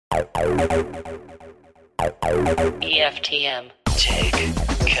EFTM. Tech,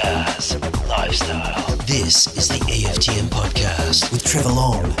 cars, lifestyle. This is the EFTM podcast with Trevor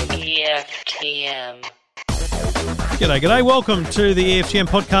Long. EFTM. G'day. Welcome to the EFTM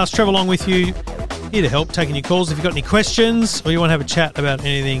podcast. Trevor Long with you, here to help, taking your calls. If you've got any questions or you want to have a chat about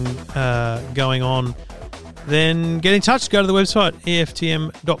anything going on, then get in touch. Go to the website,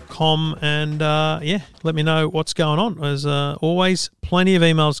 EFTM.com, and let me know what's going on. There's always plenty of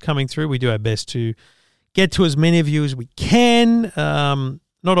emails coming through. We do our best to get to as many of you as we can.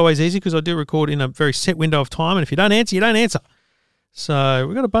 Not always easy because I do record in a very set window of time, and if you don't answer, you don't answer. So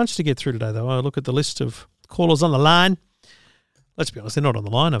we've got a bunch to get through today, though. I look at the list of callers on the line. Let's be honest, they're not on the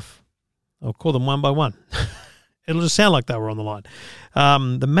line. I'll call them one by one. It'll just sound like they were on the line.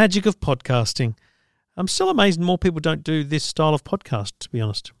 The magic of podcasting. I'm still amazed more people don't do this style of podcast, to be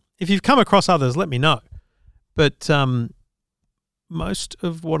honest. If you've come across others, let me know. But most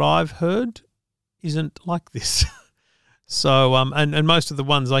of what I've heard isn't like this. So, and most of the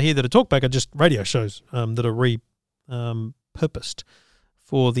ones I hear that are talkback are just radio shows that are repurposed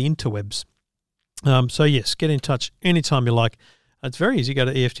for the interwebs. So, yes, get in touch anytime you like. It's very easy. Go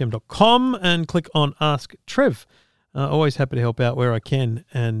to EFTM.com and click on Ask Trev. Always happy to help out where I can.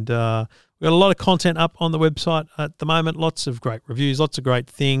 And we've got a lot of content up on the website at the moment, lots of great reviews, lots of great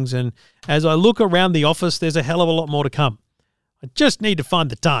things. And as I look around the office, there's a hell of a lot more to come. I just need to find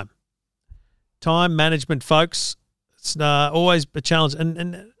the time. Time management, folks. It's always a challenge.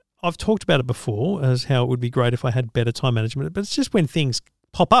 And I've talked about it before as how it would be great if I had better time management. But it's just when things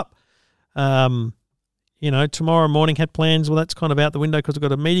pop up. Tomorrow morning had plans. Well, that's kind of out the window because I've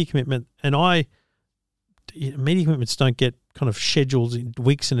got a media commitment. And media commitments don't get kind of scheduled in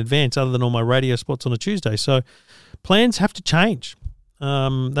weeks in advance other than all my radio spots on a Tuesday. So plans have to change.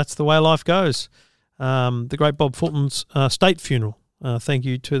 That's the way life goes. The great Bob Fulton's state funeral. Thank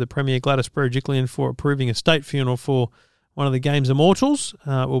you to the Premier Gladys Berejiklian for approving a state funeral for one of the game's immortals.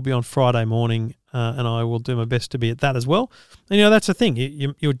 Will be on Friday morning, and I will do my best to be at that as well. And, that's the thing.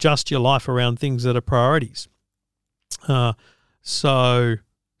 You adjust your life around things that are priorities. So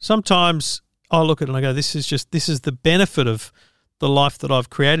sometimes I look at it and I go, this is the benefit of the life that I've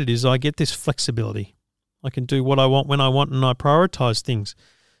created is I get this flexibility. I can do what I want when I want, and I prioritize things.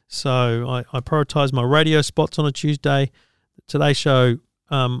 So I prioritize my radio spots on a Tuesday, Today Show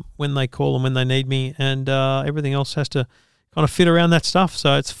when they call and when they need me, and everything else has to kind of fit around that stuff.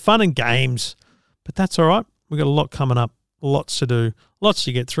 So it's fun and games, but that's all right. We've got a lot coming up, lots to do, lots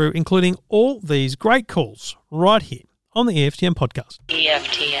to get through, including all these great calls right here on the EFTM podcast.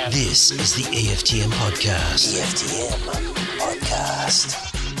 EFTM. This is the EFTM podcast. EFTM podcast.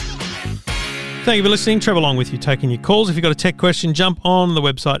 Thank you for listening. Trevor Long with you, taking your calls. If you've got a tech question, jump on the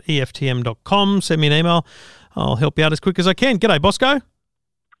website, EFTM.com. Send me an email. I'll help you out as quick as I can. G'day, Bosco.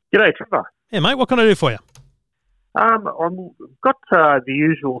 G'day, Trevor. Yeah, mate, what can I do for you? I've got the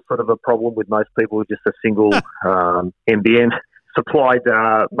usual sort of a problem with most people, just a single NBN supplied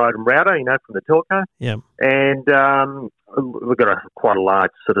modem router, from the telco. Yeah. And we've got quite a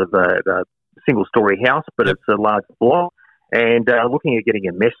large sort of a single-story house, but It's a large block. And looking at getting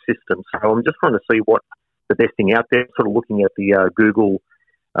a mesh system. So I'm just trying to see what the best thing out there, sort of looking at the Google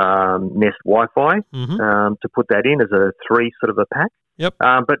Nest Wi-Fi to put that in as a 3 sort of a pack. Yep.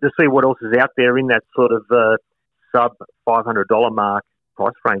 But to see what else is out there in that sort of sub $500 mark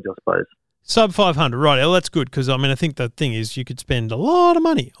price range, I suppose. Sub 500, right. Well, that's good because, I think the thing is you could spend a lot of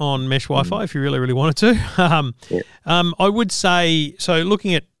money on mesh Wi-Fi if you really, really wanted to. I would say, so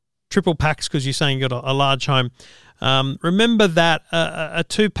looking at triple packs because you're saying you've got a large home, remember that a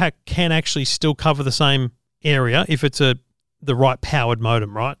 2-pack can actually still cover the same area if it's the right powered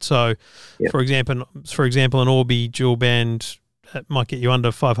modem, right? So, for example, an Orbi dual band might get you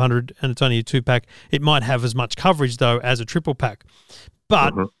under 500 and it's only a 2-pack. It might have as much coverage, though, as a triple pack.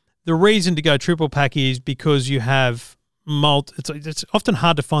 But the reason to go triple pack is because you have it's often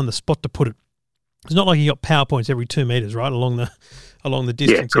hard to find the spot to put it. It's not like you got power points every 2 meters, right, along the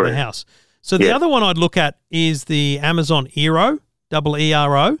distance of the house. So the other one I'd look at is the Amazon Eero,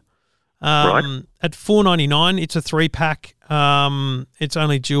 EERO. At $499, it's a 3-pack. It's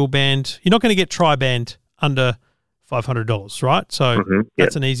only dual band. You're not going to get tri-band under $500, right? So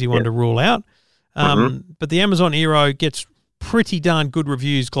that's an easy one to rule out. But the Amazon Eero gets pretty darn good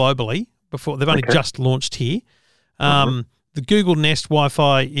reviews globally. They've only just launched here. The Google Nest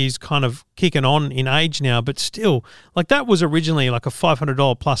Wi-Fi is kind of kicking on in age now, but still, like that was originally like a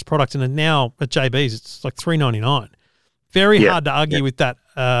 $500 plus product, and now at JB's it's like $399. Very hard to argue with that,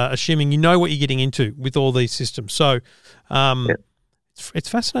 assuming you know what you're getting into with all these systems. So, It's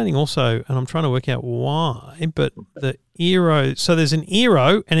fascinating also, and I'm trying to work out why, but the Eero, so there's an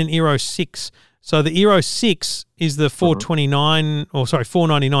Eero and an Eero 6. So the Eero 6 is the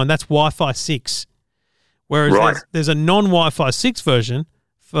 499, that's Wi-Fi 6. Whereas there's a non-Wi-Fi 6 version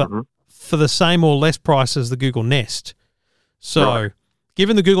for the same or less price as the Google Nest. So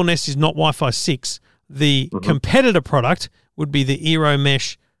given the Google Nest is not Wi-Fi 6, the competitor product would be the Eero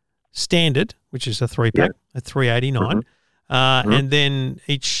Mesh Standard, which is a 3-pack at $389. And then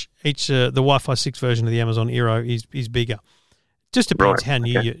each the Wi-Fi 6 version of the Amazon Eero is bigger. Just depends how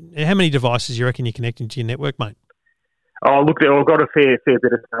many devices you reckon you're connecting to your network, mate. Oh, look, I've got a fair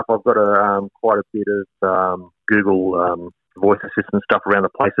bit of stuff. I've got quite a bit of Google voice assistant stuff around the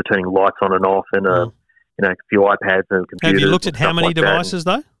place, for turning lights on and off, and a few iPads and computers. Have you looked at how many devices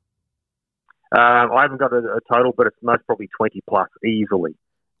though? I haven't got a total, but it's most probably 20 plus easily.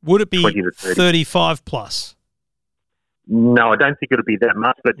 Would it be 35 plus? No, I don't think it'll be that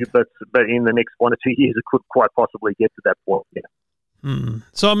much, but in the next 1 or 2 years, it could quite possibly get to that point. Yeah.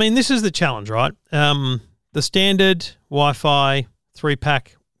 So, I mean, this is the challenge, right? The standard Wi-Fi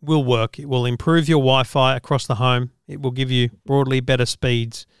 3-pack will work. It will improve your Wi-Fi across the home. It will give you broadly better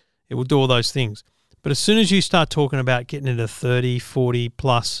speeds. It will do all those things. But as soon as you start talking about getting into 30, 40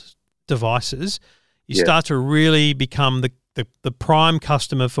 plus devices, you start to really become the prime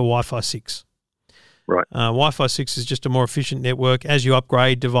customer for Wi-Fi 6. Right. Wi-Fi 6 is just a more efficient network. As you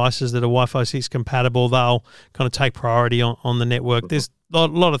upgrade devices that are Wi-Fi 6 compatible, they'll kind of take priority on the network. There's a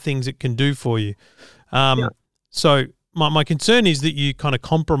lot of things it can do for you. So my concern is that you kind of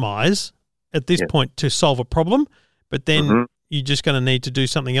compromise at this point to solve a problem, but then you're just going to need to do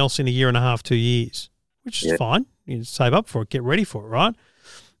something else in a year and a half, 2 years, which is fine. You save up for it, get ready for it, right?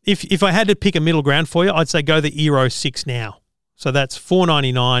 If I had to pick a middle ground for you, I'd say go the Eero 6 now. So that's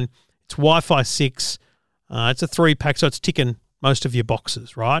 $499. It's Wi-Fi 6. It's a 3-pack, so it's ticking most of your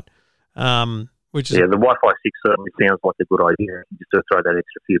boxes, right? Which is the Wi-Fi 6 certainly sounds like a good idea. Just to throw that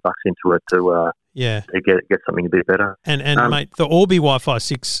extra few bucks into it to get something a bit better. And mate, the Orbi Wi-Fi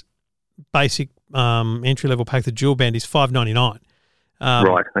 6 basic entry-level pack, the dual band, is $599.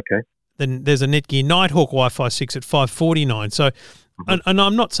 Right, okay. Then there's a Netgear Nighthawk Wi-Fi 6 at $549. So, and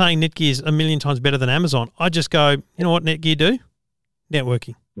I'm not saying Netgear is a million times better than Amazon. I just go, you know what Netgear do?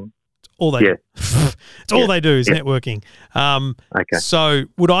 Networking. All they do. It's all they do is networking. Okay. So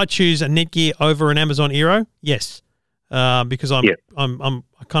would I choose a Netgear over an Amazon Eero? Yes, because I'm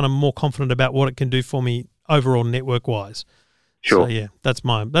kind of more confident about what it can do for me overall network wise. Sure. So that's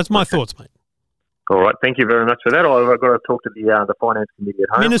my thoughts, mate. All right. Thank you very much for that. I've got to talk to the finance committee at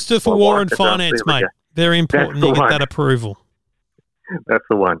home. Minister for War and Finance, mate. Very important you get that approval. That's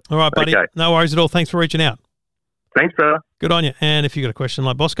the one. All right, buddy. Okay. No worries at all. Thanks for reaching out. Thanks, brother. Good on you. And if you've got a question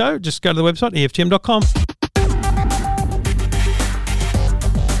like Bosco, just go to the website, EFTM.com.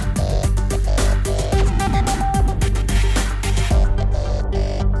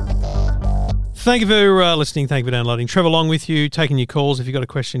 Thank you for listening. Thank you for downloading. Trevor Long with you, taking your calls. If you've got a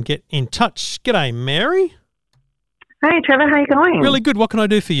question, get in touch. G'day, Mary. Hey, Trevor. How you going? Really good. What can I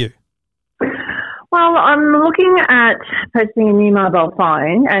do for you? Well, I'm looking at purchasing a new mobile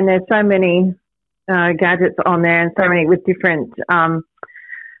phone, and there's so many gadgets on there and so many with different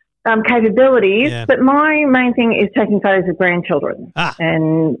capabilities. Yeah. But my main thing is taking photos of grandchildren.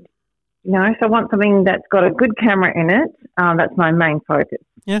 And, so I want something that's got a good camera in it. That's my main focus.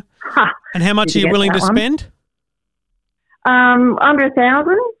 Yeah. And how much are you willing to spend? Under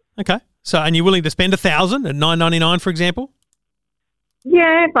 1,000. Okay. So, and you're willing to spend 1,000 at $999, for example?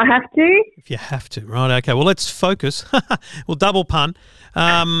 Yeah, if I have to. If you have to, right? Okay. Well, let's focus. We'll double pun.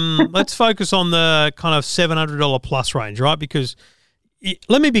 Let's focus on the kind of $700 plus range, right? Because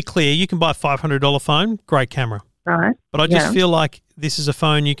let me be clear, you can buy a $500 phone, great camera, right? But I just feel like this is a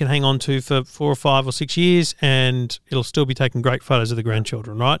phone you can hang on to for 4 or 5 or 6 years, and it'll still be taking great photos of the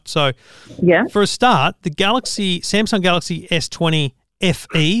grandchildren, right? So, for a start, the Samsung Galaxy S20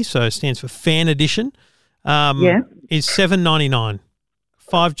 FE, so it stands for Fan Edition, is $799.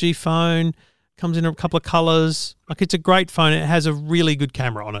 5G phone, comes in a couple of colours. Like, it's a great phone. It has a really good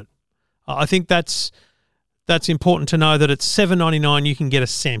camera on it. I think that's important to know that at $799 you can get a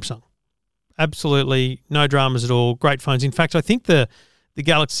Samsung. Absolutely no dramas at all. Great phones. In fact, I think the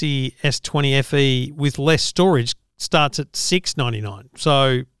Galaxy S20 FE with less storage starts at $699.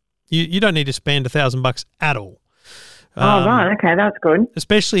 So you don't need to spend $1,000 at all. Right. Okay, that's good.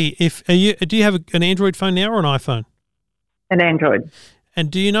 Especially if do you have an Android phone now or an iPhone? An Android. And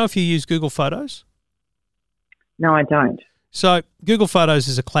do you know if you use Google Photos? No, I don't. So Google Photos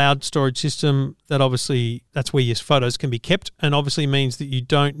is a cloud storage system that obviously that's where your photos can be kept, and obviously means that you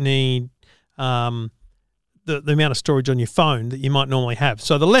don't need the amount of storage on your phone that you might normally have.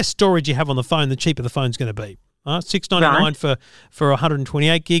 So the less storage you have on the phone, the cheaper the phone's going to be. $6.99 for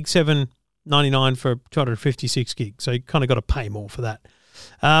 128 gig, $7.99 for 256 gig. So you kind of got to pay more for that.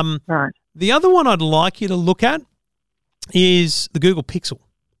 Right. The other one I'd like you to look at is the Google Pixel.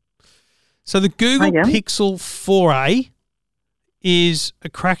 So the Google Pixel 4a is a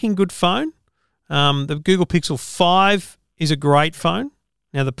cracking good phone. The Google Pixel 5 is a great phone.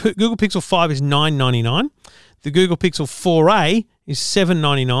 Now, the Google Pixel 5 is $9.99. The Google Pixel 4a is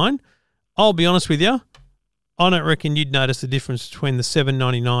 $7.99. I'll be honest with you, I don't reckon you'd notice the difference between the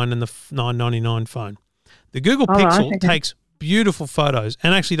 $7.99 and the $9.99 phone. The Google Pixel takes beautiful photos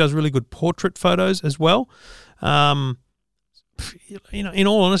and actually does really good portrait photos as well. In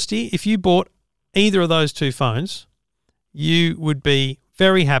all honesty, if you bought either of those two phones, you would be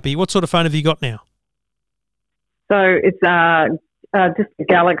very happy. What sort of phone have you got now? So it's just a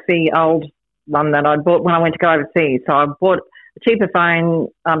Galaxy old one that I bought when I went to go overseas. So I bought a cheaper phone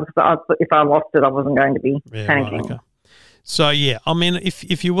because if I lost it, I wasn't going to be panicking. Right, okay. So, I mean,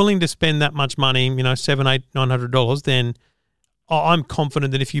 if you're willing to spend that much money, $700, $800, $900, then I'm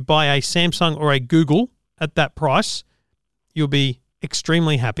confident that if you buy a Samsung or a Google at that price, you'll be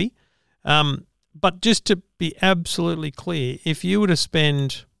extremely happy. But just to be absolutely clear, if you were to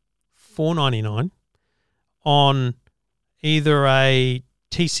spend $499 on either a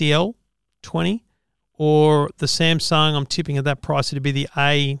TCL 20 or the Samsung, I'm tipping at that price it'd be the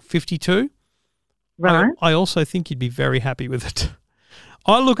A52. Right. I also think you'd be very happy with it.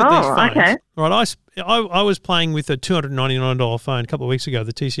 I look at these phones. Okay. Right. I was playing with a $299 phone a couple of weeks ago,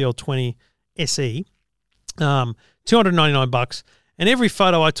 the TCL 20 SE, $299, and every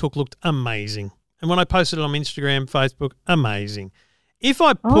photo I took looked amazing. And when I posted it on Instagram, Facebook, amazing. If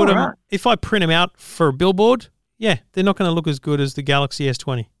I if I print them out for a billboard, they're not going to look as good as the Galaxy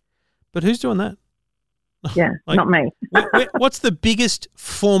S20. But who's doing that? Yeah, not me. What's the biggest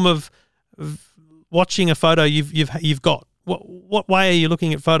form of watching a photo you've got? What way are you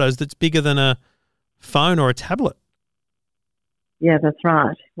looking at photos that's bigger than a phone or a tablet? Yeah, that's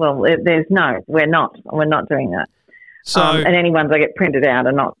right. Well, we're not doing that. So, and any ones I get printed out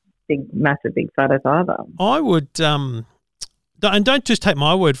are not massive big photos either. I would, and don't just take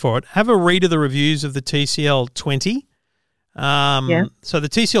my word for it. Have a read of the reviews of the TCL 20. So the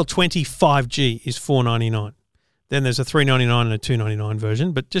TCL 20 5G is $499. Then there's a $399 and a $299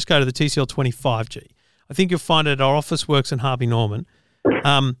 version, but just go to the TCL 20 5G. I think you'll find it at our Officeworks in Harvey Norman.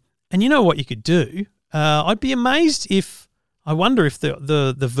 And you know what you could do? I'd be amazed I wonder if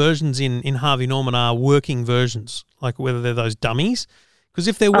the versions in Harvey Norman are working versions, like whether they're those dummies. Because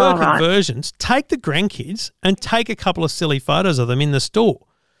if they're working versions, take the grandkids and take a couple of silly photos of them in the store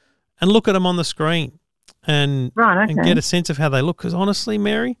and look at them on the screen and get a sense of how they look. Because honestly,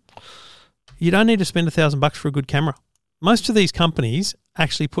 Mary, you don't need to spend $1,000 for a good camera. Most of these companies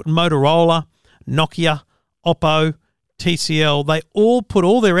actually put Motorola, Nokia, Oppo, TCL, they all put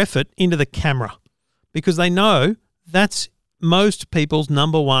all their effort into the camera because they know that's most people's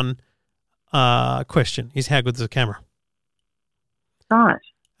number one question is how good is the camera. Right.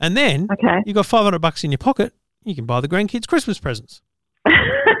 And then you've got $500 in your pocket, you can buy the grandkids Christmas presents.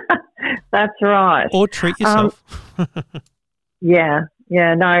 That's right. Or treat yourself. No,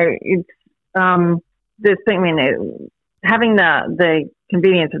 it's this thing. I mean, having the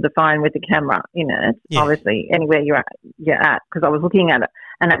convenience of the phone with the camera in it, obviously anywhere you're at. Because I was looking at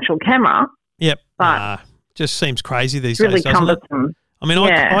an actual camera. Yep. But just seems crazy these days, doesn't cumbersome. It? I mean,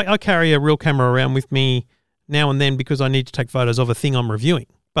 I carry a real camera around with me now and then because I need to take photos of a thing I'm reviewing.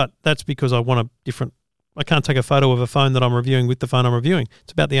 But that's because I I can't take a photo of a phone that I'm reviewing with the phone I'm reviewing.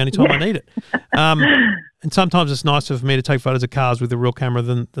 It's about the only time I need it. And sometimes it's nicer for me to take photos of cars with a real camera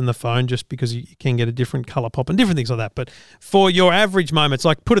than the phone just because you can get a different colour pop and different things like that. But for your average moments,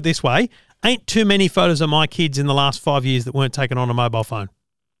 like put it this way, ain't too many photos of my kids in the last 5 years that weren't taken on a mobile phone.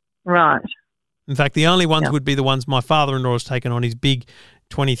 Right. In fact, the only ones would be the ones my father-in-law has taken on his big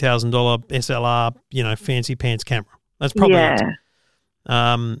 $20,000 SLR, fancy pants camera. That's probably it.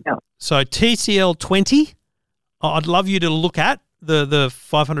 So TCL 20, I'd love you to look at the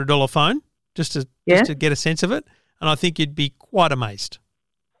 $500 phone just to get a sense of it, and I think you'd be quite amazed.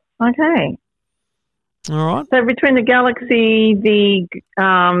 Okay. All right. So between the Galaxy, the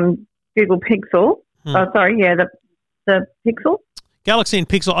Google Pixel, the Pixel? Galaxy and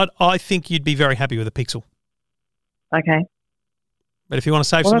Pixel, I think you'd be very happy with a Pixel. Okay. But if you want to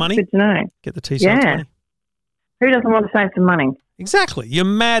save some money, good to know. Get the TCL 20. Who doesn't want to save some money? Exactly. You're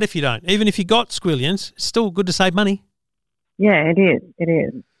mad if you don't. Even if you got squillions, it's still good to save money. Yeah, it is. It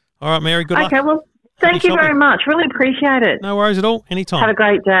is. All right, Mary, good luck. Okay, well, Thank you very much. Really appreciate it. No worries at all. Anytime. Have a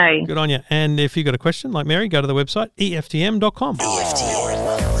great day. Good on you. And if you've got a question, like Mary, go to the website, EFTM.com.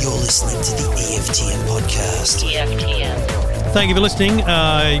 EFTM. You're listening to the EFTM podcast. EFTM. Thank you for listening. You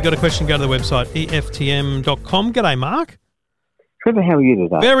got a question, go to the website, EFTM.com. G'day, Mark. Trevor, how are you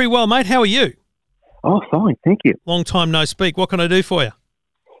today? Very well, mate. How are you? Oh, fine, thank you. Long time no speak. What can I do for you?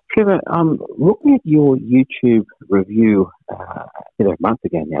 Trevor, looking at your YouTube review a month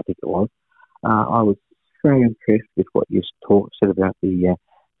ago now, I think it was, I was very impressed with what you said about the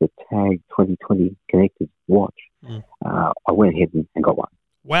Tag 2020 connected watch. I went ahead and got one.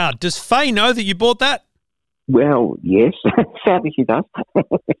 Wow. Does Faye know that you bought that? Well, yes. Sadly, she does.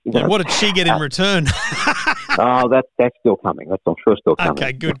 And what did she get in return? Oh, that's still coming. I'm sure still coming.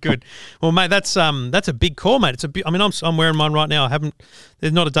 Okay, good. Well, mate, that's a big call, mate. I'm wearing mine right now.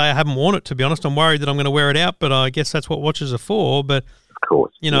 There's not a day I haven't worn it, to be honest. I'm worried that I'm going to wear it out, but I guess that's what watches are for. But of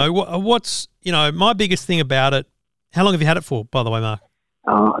course, what's my biggest thing about it? How long have you had it for, by the way, Mark?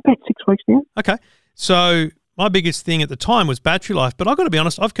 About 6 weeks now. Okay, so my biggest thing at the time was battery life, but I've got to be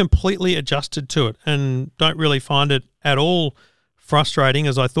honest, I've completely adjusted to it and don't really find it at all frustrating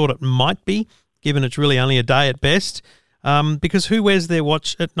as I thought it might be, given it's really only a day at best. Because who wears their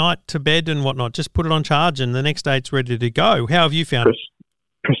watch at night to bed and whatnot? Just put it on charge and the next day it's ready to go. How have you found it?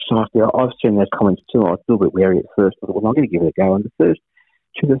 Precisely. I've seen those comments too. I was a little bit wary at first. I thought, well, I'm going to give it a go. And the first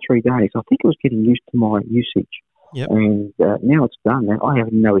 2 to 3 days, I think it was getting used to my usage. Yep. And now it's done. Now I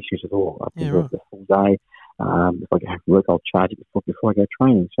have no issues at all. I can work the full day. If I go to work, I'll charge it before I go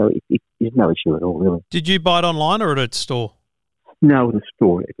training. So there's no issue at all, really. Did you buy it online or at a store? No, at a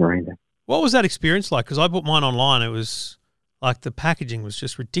store at Miranda. What was that experience like? Because I bought mine online. It was like the packaging was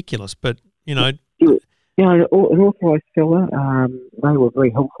just ridiculous. But, an authorised seller, they were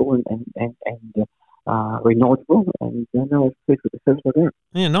very helpful and very knowledgeable. And I was pleased with the service I got.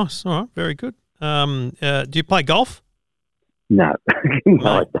 Yeah, nice. All right, very good. Do you play golf? No, no,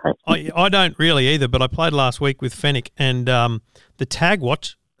 I don't. I don't really either, but I played last week with Fennec and the Tag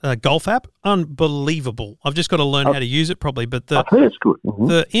Watch golf app, unbelievable. I've just got to learn how to use it properly. But I've heard it's good. Mm-hmm.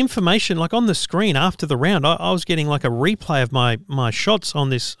 The information, like on the screen after the round, I was getting like a replay of my shots on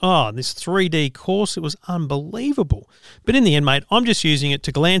this 3D course. It was unbelievable. But in the end, mate, I'm just using it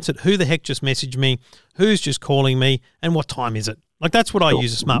to glance at who the heck just messaged me, who's just calling me, and what time is it. Like that's what I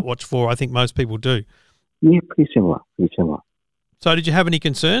use a smartwatch for. I think most people do. Yeah, pretty similar. So did you have any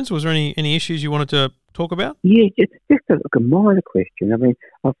concerns? Was there any issues you wanted to talk about? Yeah, just a minor question. I mean,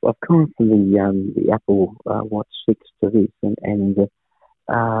 I've come from the Apple Watch 6 to this, and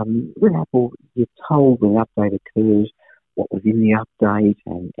with Apple, you're told when an update occurs what was in the update,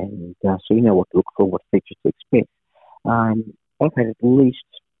 and so you know what to look for, what features to expect. I've had at least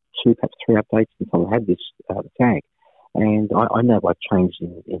 2, perhaps 3 updates since I've had this tag, and I know I've changed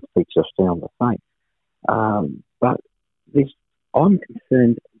in features I've seen on the face. But I'm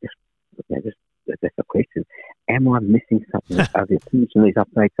concerned, that's a question, am I missing something? Are there things in these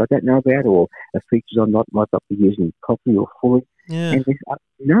updates I don't know about, or are features I might not be using properly or fully? Yeah. And there's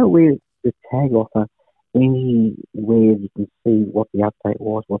nowhere the tag offer anywhere you can see what the update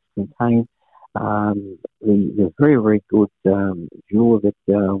was, what's contained. The very, very good jeweler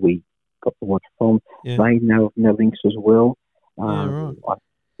that we got the watch from, they know of no links as well. Right.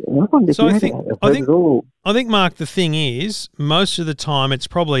 So I think, Mark, the thing is, most of the time it's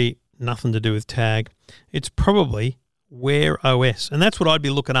probably nothing to do with Tag. It's probably Wear OS, and that's what I'd be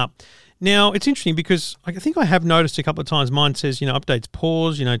looking up. Now, it's interesting because I think I have noticed a couple of times mine says, updates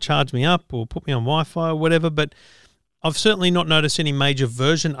pause, charge me up or put me on Wi-Fi or whatever, but I've certainly not noticed any major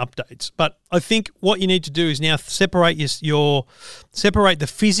version updates. But I think what you need to do is now separate separate the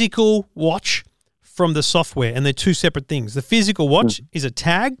physical watch from the software, and they're two separate things. The physical watch is a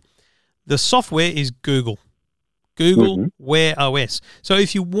tag. The software is Google Wear OS. So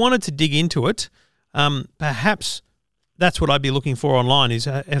if you wanted to dig into it, perhaps that's what I'd be looking for online is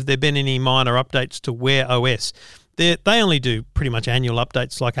have there been any minor updates to Wear OS? They only do pretty much annual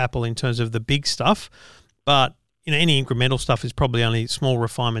updates like Apple in terms of the big stuff, but any incremental stuff is probably only small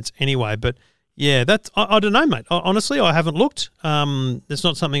refinements anyway. But yeah, I don't know, mate. Honestly, I haven't looked. It's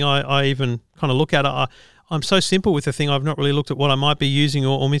not something I even kind of look at. I'm so simple with the thing. I've not really looked at what I might be using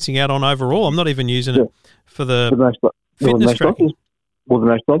or missing out on overall. I'm not even using it for the fitness tracking. The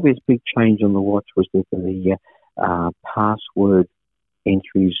most obvious big change on the watch was the password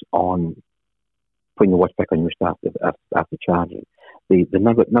entries on putting the watch back on your wrist after charging. The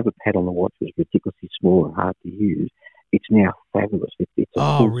number pad on the watch was ridiculously small and hard to use. It's now fabulous. It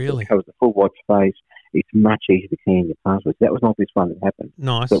covers the full watch face. It's much easier to key in your passwords. That was not this one that happened.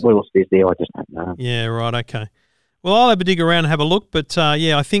 Nice. But what else is there, I just don't know. Yeah, right, okay. Well, I'll have a dig around and have a look, but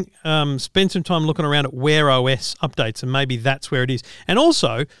I think spend some time looking around at Wear OS updates, and maybe that's where it is. And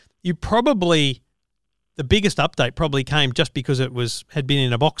also, the biggest update probably came just because it had been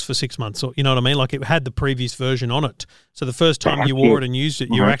in a box for 6 months, or you know what I mean? Like it had the previous version on it. So the first time you wore it and used it,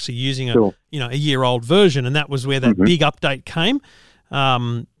 you were actually using a year-old version, and that was where that big update came.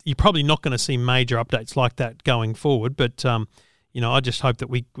 You're probably not going to see major updates like that going forward, but I just hope that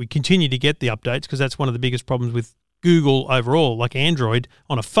we continue to get the updates, because that's one of the biggest problems with Google overall. Like Android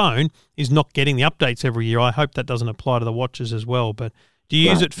on a phone is not getting the updates every year. I hope that doesn't apply to the watches as well. But do you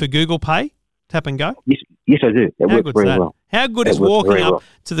use it for Google Pay, Tap and Go? Yes, I do. It works very well. How good is walking up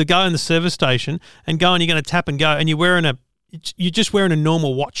to the Go in the service station and going, you're going to tap and go, and you're just wearing a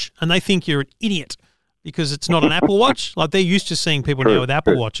normal watch, and they think you're an idiot because it's not an Apple Watch. Like they're used to seeing people now with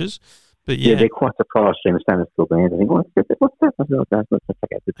Apple Watches. But yeah, they're quite surprised seeing the stainless steel band. I think, what's that?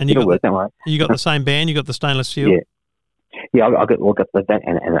 And you got the same band. You got the stainless steel. Yeah. I got that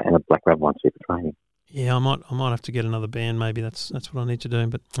and a black rubber one too for training. Yeah, I might have to get another band. Maybe that's what I need to do.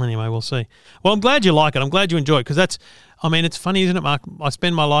 But anyway, we'll see. Well, I'm glad you like it. I'm glad you enjoy it, because it's funny, isn't it, Mark? I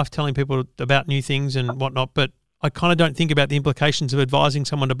spend my life telling people about new things and whatnot, but I kind of don't think about the implications of advising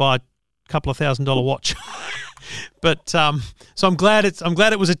someone to buy a couple of $1,000 watch. But so I'm glad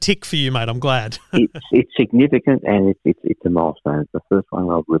it was a tick for you, mate. I'm glad. It's significant, and it's a milestone. It's the first one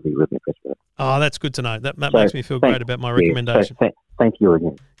I was really, really impressed with. Oh, that's good to know. That makes me feel great about my recommendation. So thank you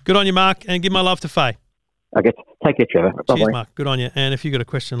again. Good on you, Mark, and give my love to Faye. Okay, take care, Trevor. Bye-bye. Cheers, Mark. Good on you. And if you've got a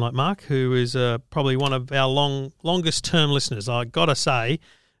question like Mark, who is probably one of our longest-term listeners, I got to say,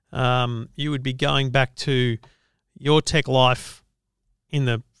 you would be going back to your tech life in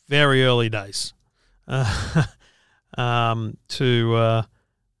the very early days to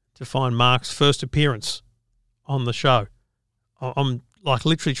find Mark's first appearance on the show. I'm like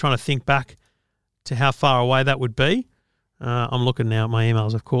literally trying to think back to how far away that would be. I'm looking now at my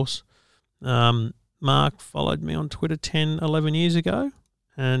emails, of course. Mark followed me on Twitter 10, 11 years ago,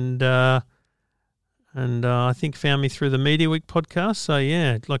 and I think found me through the Media Week podcast. So,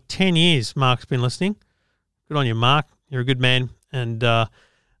 yeah, like 10 years Mark's been listening. Good on you, Mark. You're a good man, and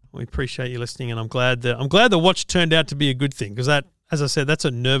we appreciate you listening, and I'm glad the watch turned out to be a good thing, because that, as I said, that's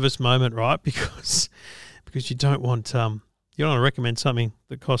a nervous moment, right? Because you don't want you don't want to recommend something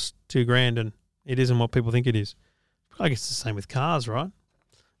that costs $2,000 and it isn't what people think it is. I guess it's the same with cars, right?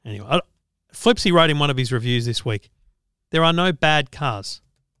 Anyway, Flipsy wrote in one of his reviews this week, there are no bad cars.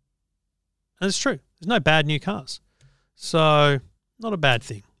 And it's true. There's no bad new cars. So, not a bad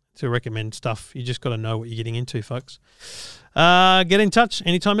thing to recommend stuff. You just got to know what you're getting into, folks. Get in touch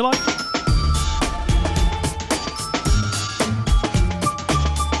anytime you like.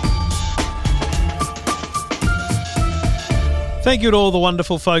 Thank you to all the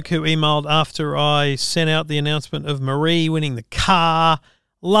wonderful folk who emailed after I sent out the announcement of Marie winning the car.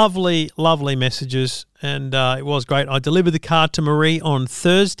 Lovely, lovely messages, and it was great. I delivered the car to Marie on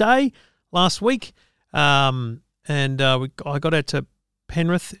Thursday last week, I got out to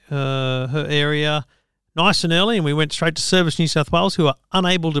Penrith, her area, nice and early, and we went straight to Service New South Wales, who are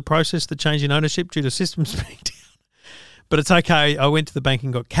unable to process the change in ownership due to systems being down. But it's okay. I went to the bank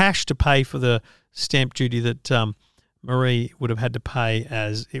and got cash to pay for the stamp duty that Marie would have had to pay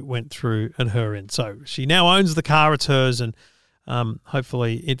as it went through at her end. So she now owns the car, it's hers, and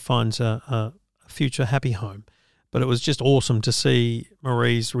hopefully it finds a future happy home. But it was just awesome to see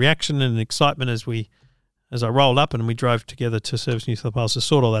Marie's reaction and excitement as I rolled up and we drove together to Service New South Wales to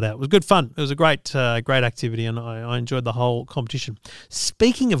sort all that out. It was good fun. It was a great activity, and I enjoyed the whole competition.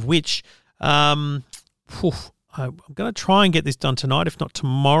 Speaking of which, I'm going to try and get this done tonight, if not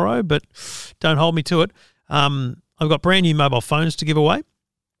tomorrow, but don't hold me to it. I've got brand new mobile phones to give away,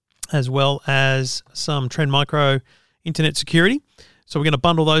 as well as some Trend Micro internet security. So we're going to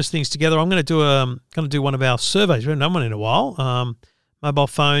bundle those things together. I'm going to do one of our surveys. We haven't done one in a while. Mobile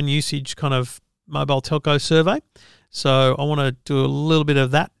phone usage, kind of mobile telco survey. So I want to do a little bit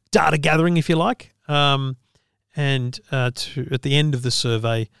of that data gathering, if you like. And at the end of the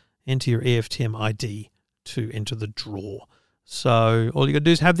survey, enter your EFTM ID to enter the draw. So all you got to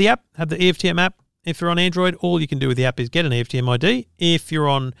do is have the app, have the EFTM app. If you're on Android, all you can do with the app is get an EFTM ID. If you're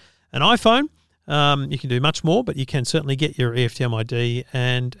on an iPhone, you can do much more, but you can certainly get your EFTM ID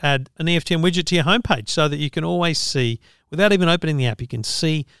and add an EFTM widget to your homepage so that you can always see, without even opening the app, you can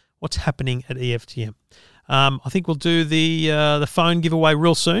see what's happening at EFTM. I think we'll do the phone giveaway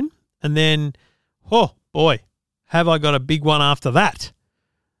real soon, and then, oh boy, have I got a big one after that.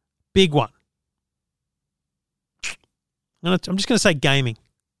 Big one. I'm just going to say gaming,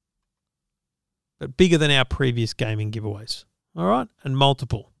 but bigger than our previous gaming giveaways. All right? And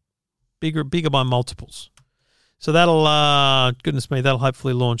multiple. Bigger by multiples. So that'll, goodness me, that'll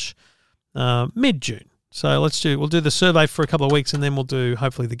hopefully launch mid-June. So we'll do the survey for a couple of weeks, and then we'll do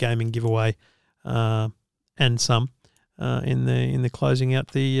hopefully the gaming giveaway and some in the closing out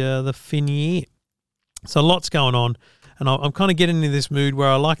the fin year. So lots going on. And I'm kind of getting into this mood where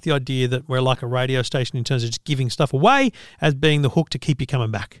I like the idea that we're like a radio station in terms of just giving stuff away as being the hook to keep you coming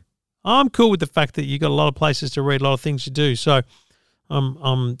back. I'm cool with the fact that you've got a lot of places to read, a lot of things to do. So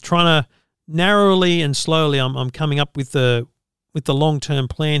I'm trying to narrowly and slowly I'm coming up with the long-term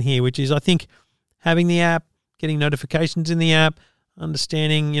plan here, which is I think having the app, getting notifications in the app,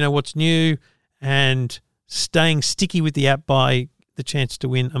 understanding, what's new, and staying sticky with the app by the chance to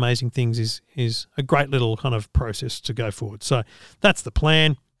win amazing things is a great little kind of process to go forward. So that's the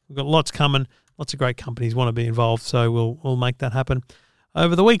plan. We've got lots coming. Lots of great companies want to be involved, so we'll make that happen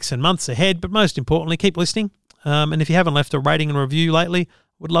over the weeks and months ahead. But most importantly, keep listening. And if you haven't left a rating and review lately,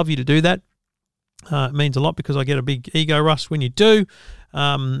 would love you to do that. It means a lot because I get a big ego rush when you do.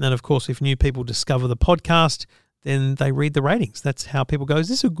 And of course, if new people discover the podcast, then they read the ratings. That's how people go, is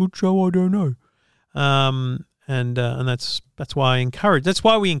this a good show? I don't know. And that's why I encourage. That's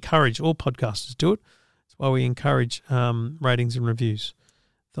why we encourage all podcasters do it. That's why we encourage ratings and reviews.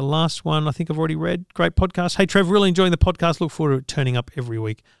 The last one I think I've already read. Great podcast. Hey, Trev, really enjoying the podcast. Look forward to it turning up every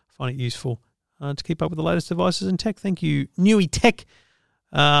week. Find it useful to keep up with the latest devices and tech. Thank you, Newy Tech.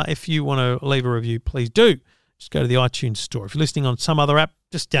 If you want to leave a review, please do. Just go to the iTunes store. If you're listening on some other app,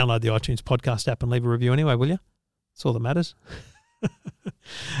 just download the iTunes podcast app and leave a review anyway, will you? That's all that matters.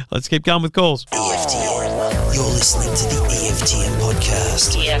 Let's keep going with calls. EFTM. You're listening to the EFTM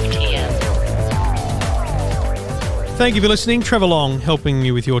podcast. EFTM. Thank you for listening. Trevor Long helping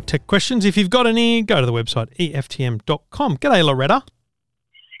you with your tech questions. If you've got any, go to the website, EFTM.com. G'day, Loretta.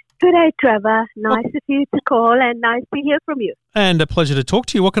 Good day, Trevor. Nice of you to call and nice to hear from you. And a pleasure to talk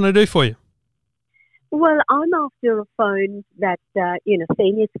to you. What can I do for you? Well, I'm after a phone that,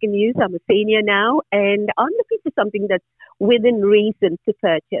 seniors can use. I'm a senior now, and I'm looking for something that's within reason to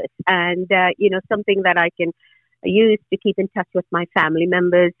purchase and, something that I can use to keep in touch with my family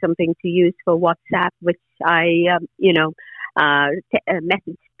members, something to use for WhatsApp, which I,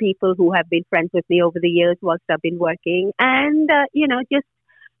 message people who have been friends with me over the years whilst I've been working and, just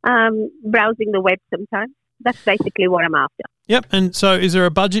browsing the web sometimes. That's basically what I'm after. Yep. And so is there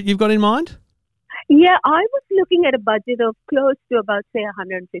a budget you've got in mind? Yeah, I was looking at a budget of close to about, say,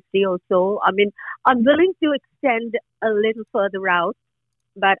 150 or so. I mean, I'm willing to extend a little further out,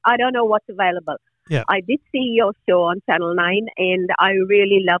 but I don't know what's available. Yeah. I did see your show on Channel 9, and I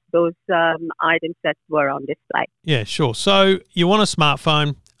really loved those items that were on display. Yeah, sure. So you want a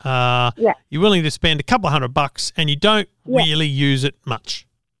smartphone. You're willing to spend a couple of $100 and you don't really use it much.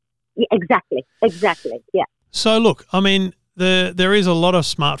 Yeah, exactly. Yeah. So look, I mean, there is a lot of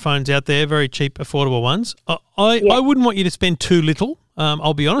smartphones out there, very cheap, affordable ones. I wouldn't want you to spend too little,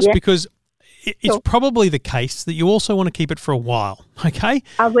 I'll be honest, because it's probably the case that you also want to keep it for a while, okay?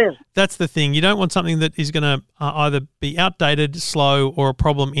 I will. That's the thing. You don't want something that is going to either be outdated, slow, or a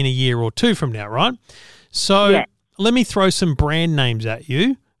problem in a year or two from now, right? So let me throw some brand names at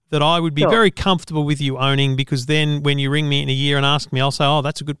you that I would be very comfortable with you owning, because then when you ring me in a year and ask me, I'll say, oh,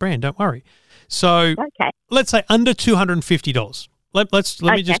 that's a good brand, don't worry. So let's say under $250. Let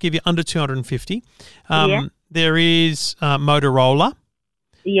me just give you under $250. There is Motorola.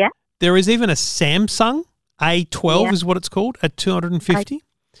 Yeah. There is even a Samsung A12 is what it's called at $250.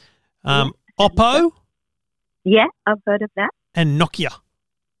 Oppo. Yeah, I've heard of that. And Nokia.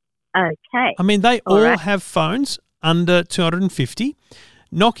 Okay. I mean, they all have phones under $250.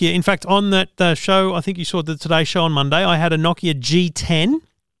 Nokia, in fact, on that show, I think you saw the Today Show on Monday, I had a Nokia G10.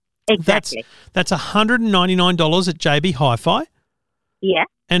 Exactly. That's $199 at JB Hi-Fi. Yeah.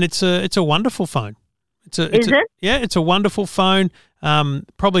 And it's a wonderful phone. Is it? Yeah, it's a wonderful phone.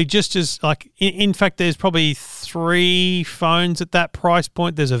 Probably just as in fact, there's probably 3 phones at that price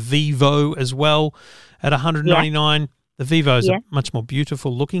point. There's a Vivo as well at $199. Yeah. The Vivo is a much more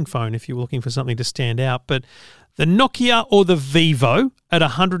beautiful looking phone if you're looking for something to stand out. But the Nokia or the Vivo at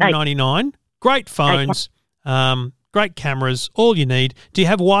 $199, great phones, great cameras, all you need. Do you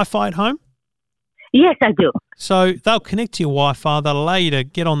have Wi-Fi at home? Yes, I do. So they'll connect to your Wi-Fi. They'll allow you to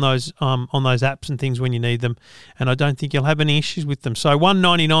get on those apps and things when you need them, and I don't think you'll have any issues with them. So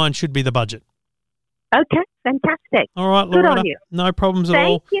 $199 should be the budget. Okay, fantastic. All right, Good Loretta. on you. No problems at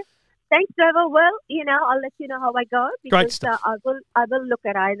all. Thank you. Thanks, Trevor. Well, I'll let you know how I go. Because, great stuff. I will look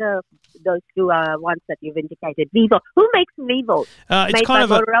at either of those two ones that you've indicated. Vivo. Who makes Vivo? It's kind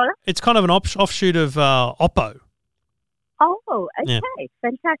of an offshoot of Oppo. Oh, okay. Yeah.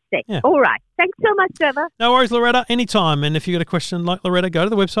 Fantastic. Yeah. All right. Thanks so much, Trevor. No worries, Loretta. Anytime. And if you've got a question like Loretta, go to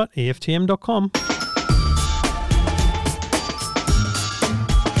the website, EFTM.com.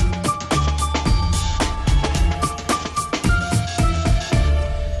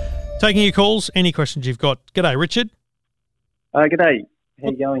 Taking your calls, any questions you've got. G'day, Richard. G'day.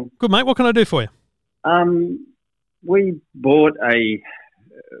 How you going? Good, mate. What can I do for you? We bought a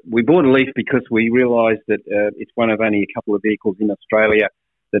Leaf because we realised that it's one of only a couple of vehicles in Australia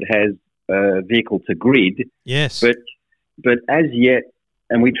that has vehicle to grid. Yes. But as yet,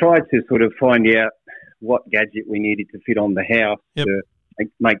 and we tried to sort of find out what gadget we needed to fit on the house to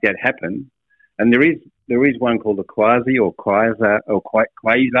make that happen. And there is one called a Quasar,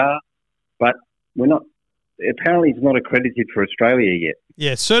 but we're not. Apparently, it's not accredited for Australia yet.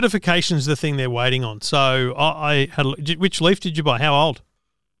 Yeah, certification's the thing they're waiting on. So I had. Which Leaf did you buy? How old?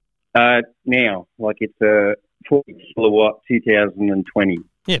 Now, like it's a 40 kilowatt 2020.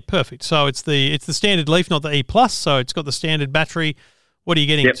 Yeah, perfect. So it's the standard Leaf, not the E Plus. So it's got the standard battery. What are you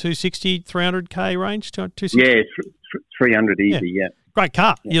getting? 260, 300k range? 260? Yeah, 300 easy. Yeah. Great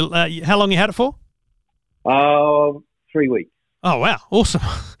car. Yeah. How long you had it for? 3 weeks. Oh wow, awesome.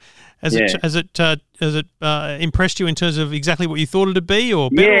 Has it impressed you in terms of exactly what you thought it'd be,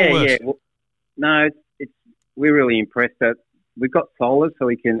 or better or worse? Yeah. Well, no, we're really impressed that we've got solar, so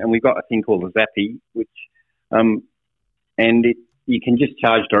we can, and we've got a thing called a Zappi, which, you can just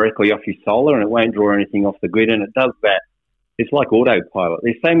charge directly off your solar, and it won't draw anything off the grid, and it does that. It's like autopilot.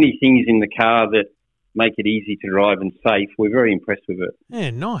 There's so many things in the car that make it easy to drive and safe. We're very impressed with it.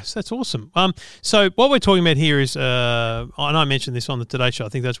 Yeah, nice. That's awesome. So what we're talking about here is, and I mentioned this on the Today Show, I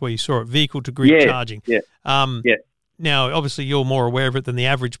think that's where you saw it, vehicle to grid charging. Yeah. Now, obviously, you're more aware of it than the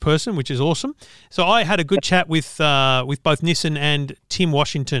average person, which is awesome. So I had a good chat with both Nissan and Tim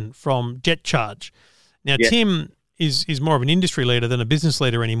Washington from JetCharge. Now, Tim is more of an industry leader than a business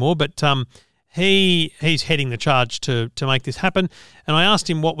leader anymore, but he's heading the charge to make this happen. And I asked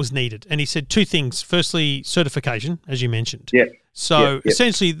him what was needed, and he said two things. Firstly, certification, as you mentioned. Yeah. So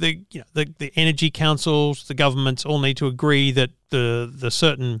essentially, the energy councils, the governments all need to agree that the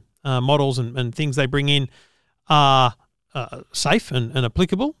certain models and things they bring in are safe and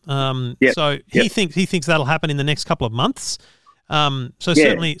applicable. So he thinks that'll happen in the next couple of months.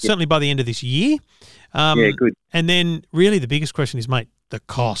 Certainly by the end of this year. Good. And then really the biggest question is, mate, the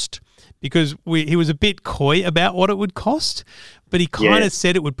cost, because he was a bit coy about what it would cost, but he kind of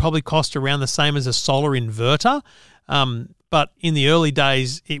said it would probably cost around the same as a solar inverter. But in the early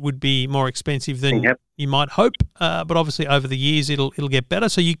days, it would be more expensive than you might hope. But obviously over the years, it'll get better.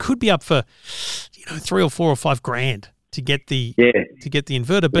 So you could be up for, $3 or $4 or $5 grand to get the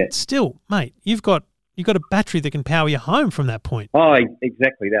inverter. But still, mate, you've got a battery that can power your home from that point. Oh,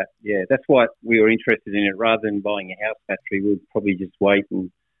 exactly that. Yeah, that's why we were interested in it. Rather than buying a house battery, we'll probably just wait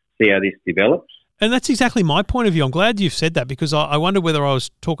and see how this develops. And that's exactly my point of view. I'm glad you've said that, because I wonder whether I was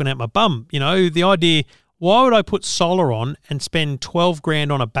talking out my bum. The idea, why would I put solar on and spend 12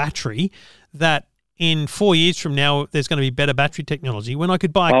 grand on a battery that in 4 years from now there's going to be better battery technology, when I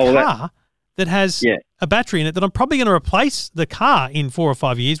could buy a car that has a battery in it that I'm probably going to replace the car in 4 or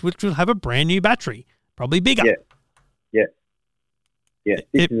 5 years, which will have a brand new battery. Probably bigger. Yeah.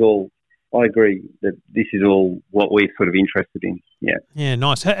 This is all. I agree that this is all what we're sort of interested in. Yeah. Yeah,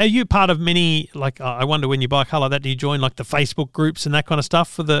 nice. Are you part of many? Like, I wonder, when you buy a car like that, do you join like the Facebook groups and that kind of stuff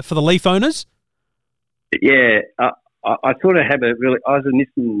for the Leaf owners? Yeah, I sort of have I was a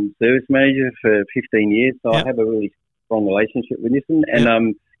Nissan service manager for 15 years, so I have a really strong relationship with Nissan, and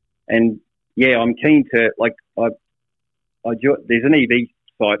I'm keen to there's an EV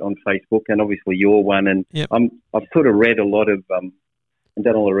site on Facebook, and obviously you're one, and I've sort of read a lot of and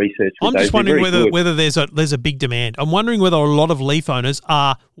done a lot of research. I'm just wondering whether there's a big demand. I'm wondering whether a lot of Leaf owners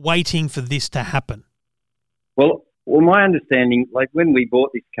are waiting for this to happen. Well, my understanding, like when we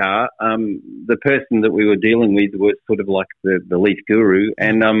bought this car, the person that we were dealing with was sort of like the Leaf guru,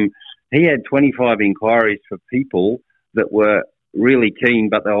 and he had 25 inquiries for people that were really keen,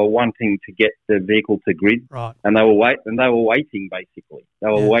 but they were wanting to get the vehicle to grid, right? And they were waiting basically. They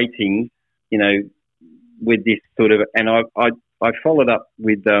were waiting, with this sort of. And I followed up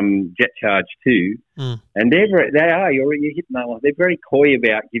with JetCharge too, and you're hitting that one. They're very coy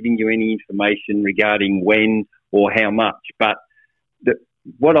about giving you any information regarding when or how much. But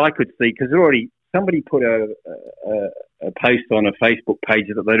what I could see, because somebody put a post on a Facebook page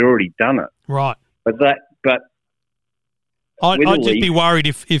that they'd already done it, right? But I'd just be worried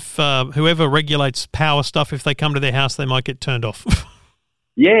if whoever regulates power stuff, if they come to their house, they might get turned off.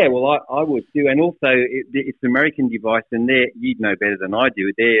 Yeah, well, I would too. And also, it's an American device, and you'd know better than I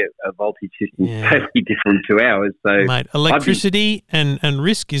do. Their voltage system is totally different to ours. So, mate, electricity and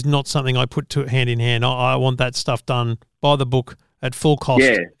risk is not something I put hand in hand. I want that stuff done by the book at full cost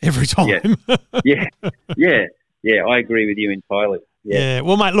every time. Yeah, I agree with you entirely. Yeah.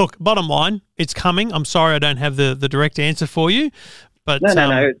 Well, mate, look, bottom line, it's coming. I'm sorry I don't have the direct answer for you, But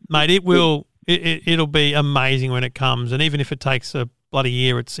No. mate, it will. It'll be amazing when it comes, and even if it takes a bloody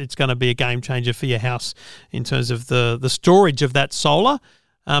year, it's going to be a game changer for your house in terms of the storage of that solar.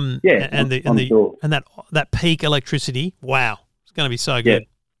 And that peak electricity. Wow, it's going to be so good.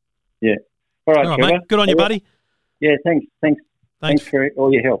 Yeah. All right, Trevor. Mate. Good on you, buddy. Yeah, thanks for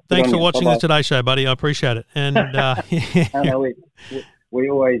all your help. Thanks for watching the Today Show, buddy. I appreciate it. And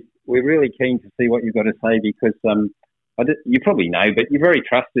we're really keen to see what you've got to say because you probably know, but you're very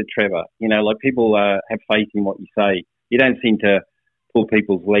trusted, Trevor. You know, like people have faith in what you say. You don't seem to pull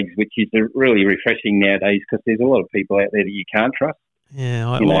people's legs, which is really refreshing nowadays because there's a lot of people out there that you can't trust. Yeah,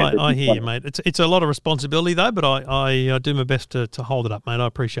 I hear you, mate. It's a lot of responsibility though, but I do my best to hold it up, mate. I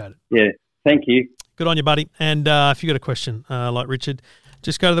appreciate it. Yeah, thank you. Good on you, buddy. And if you've got a question like Richard,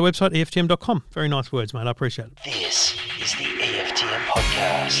 just go to the website, EFTM.com. Very nice words, mate. I appreciate it. This is the EFTM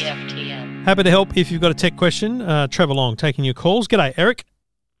podcast. EFTM. Happy to help if you've got a tech question. Trevor Long taking your calls. G'day, Eric.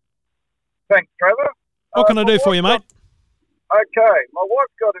 Thanks, Trevor. What can I do for you, mate? Okay, my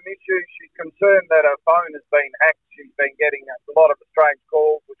wife's got an issue. She's concerned that her phone has been hacked. She's been getting a lot of strange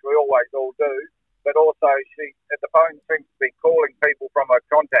calls, which we always all do, but also the phone seems to be calling people from her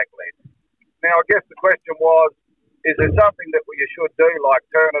contact list. Now, I guess the question was, is there something that you should do, like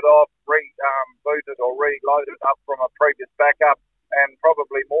turn it off, reboot it or reload it up from a previous backup, and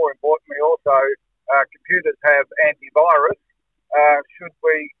probably more importantly also, computers have antivirus. Should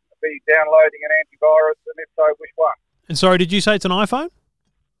we be downloading an antivirus, and if so, which one? And sorry, did you say it's an iPhone?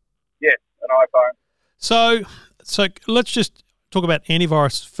 Yes, an iPhone. So let's just talk about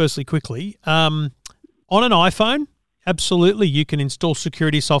antivirus firstly quickly. On an iPhone, absolutely, you can install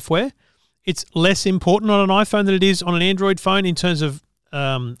security software. It's less important on an iPhone than it is on an Android phone in terms of,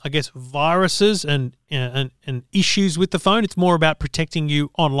 I guess, viruses and issues with the phone. It's more about protecting you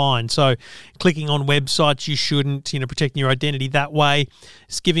online. So clicking on websites you shouldn't, protecting your identity that way.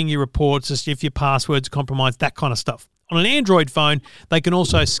 It's giving you reports as if your password's compromised, that kind of stuff. On an Android phone, they can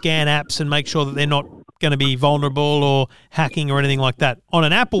also scan apps and make sure that they're not going to be vulnerable or hacking or anything like that. On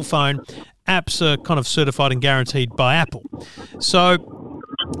an Apple phone, apps are kind of certified and guaranteed by Apple. So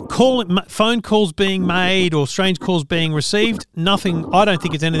phone calls being made or strange calls being received, I don't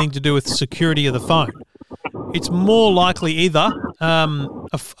think it's anything to do with security of the phone. It's more likely either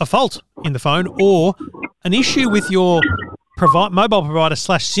a fault in the phone or an issue with your mobile provider /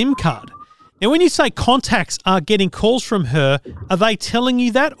 SIM card. Now, when you say contacts are getting calls from her, are they telling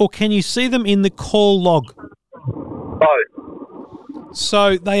you that, or can you see them in the call log? Both.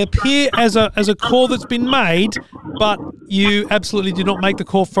 So they appear as a call that's been made, but you absolutely did not make the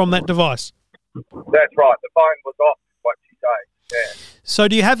call from that device. That's right. The phone was off, what she said. Yeah. So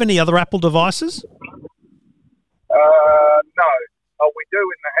do you have any other Apple devices? No. Oh, we do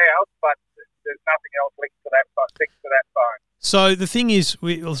in the house, but there's nothing else linked to that phone. So the thing is,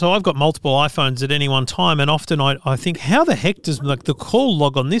 I've got multiple iPhones at any one time, and often I think, how the heck does the call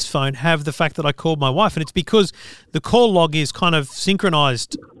log on this phone have the fact that I called my wife? And it's because the call log is kind of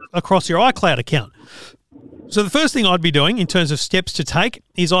synchronized across your iCloud account. So the first thing I'd be doing in terms of steps to take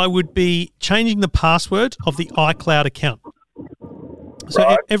is I would be changing the password of the iCloud account.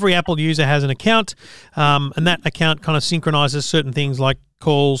 So every Apple user has an account, and that account kind of synchronizes certain things like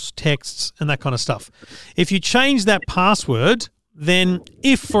calls, texts, and that kind of stuff. If you change that password, then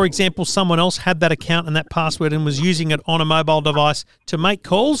if, for example, someone else had that account and that password and was using it on a mobile device to make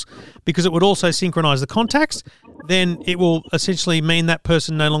calls, because it would also synchronize the contacts, then it will essentially mean that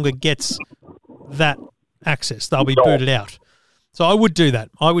person no longer gets that access. They'll be booted out. So I would do that.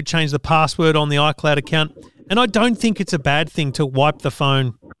 I would change the password on the iCloud account. And I don't think it's a bad thing to wipe the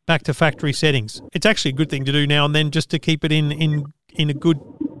phone back to factory settings. It's actually a good thing to do now and then just to keep it in a good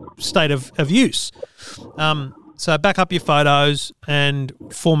state of use. So back up your photos and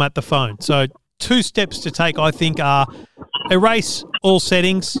format the phone. So 2 steps to take, I think, are erase all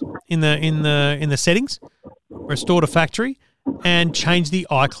settings in the settings, restore to factory, and change the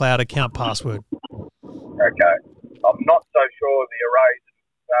iCloud account password. Okay. I'm not so sure the erase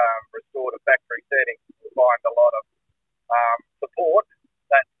restore to factory settings will find a lot of support.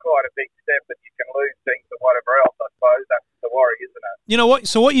 That's quite a big step, that you can lose things and whatever else, I suppose. That's the worry, isn't it? You know what?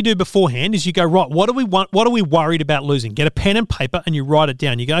 So what you do beforehand is you go, right, what do we want? What are we worried about losing? Get a pen and paper and you write it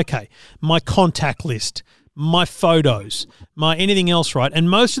down. You go, okay, my contact list, my photos, my anything else, right? And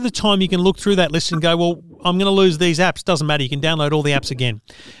most of the time you can look through that list and go, well, I'm going to lose these apps. Doesn't matter. You can download all the apps again.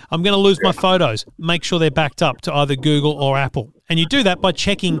 I'm going to lose my photos. Make sure they're backed up to either Google or Apple. And you do that by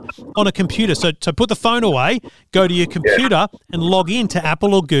checking on a computer. So put the phone away, go to your computer and log into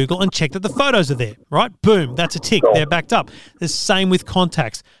Apple or Google and check that the photos are there, right? Boom, that's a tick. They're backed up. The same with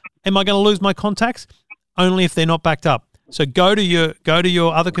contacts. Am I going to lose my contacts? Only if they're not backed up. So go to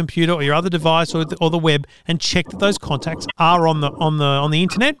your other computer or your other device or the web and check that those contacts are on the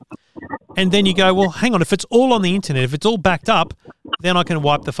internet. And then you go, well, hang on, if it's all on the internet, if it's all backed up, then I can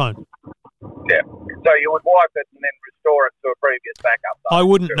wipe the phone. Yeah. So you would wipe it and then restore it to a previous backup. I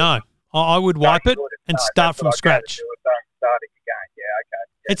wouldn't know. I would wipe it and start from scratch. Starting again. Yeah, okay.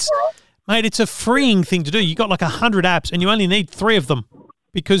 Yeah, it's, all right. Mate, it's a freeing thing to do. You got like 100 apps and you only need 3 of them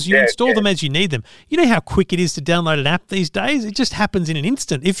because you install them as you need them. You know how quick it is to download an app these days? It just happens in an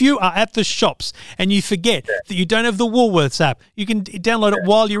instant. If you are at the shops and you forget that you don't have the Woolworths app, you can download it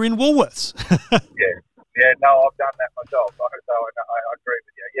while you're in Woolworths. Yeah, no, I've done that myself. So I agree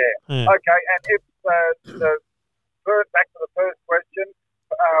with you. Yeah. Okay, and if back to the first question,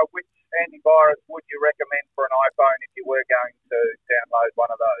 which antivirus would you recommend for an iPhone if you were going to download one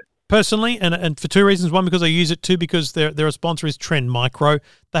of those? Personally, and for 2 reasons. One, because I use it. 2, because their sponsor is Trend Micro.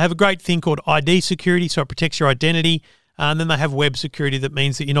 They have a great thing called ID security, so it protects your identity. And then they have web security that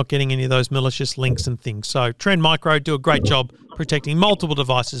means that you're not getting any of those malicious links and things. So Trend Micro do a great job protecting multiple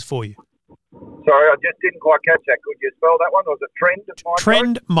devices for you. Sorry, I just didn't quite catch that. Could you spell that one? Was it Trend Micro?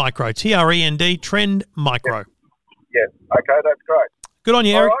 Trend Micro, Trend, Trend Micro. Yeah. Okay, that's great. Good on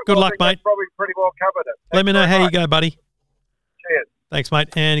you, Eric. Good luck, mate. Probably pretty well covered it. Let me know how you go, buddy. Cheers. Thanks, mate.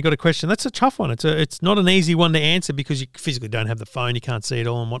 And you got a question. That's a tough one. It's not an easy one to answer because you physically don't have the phone. You can't see it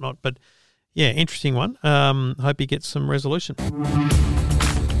all and whatnot. But, yeah, interesting one. Hope you get some resolution.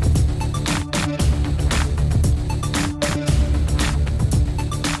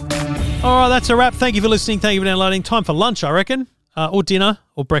 All right, that's a wrap. Thank you for listening. Thank you for downloading. Time for lunch, I reckon, or dinner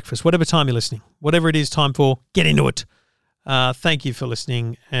or breakfast, whatever time you're listening. Whatever it is time for, get into it. Thank you for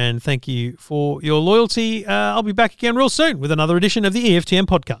listening and thank you for your loyalty. I'll be back again real soon with another edition of the EFTM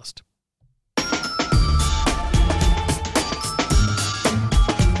podcast.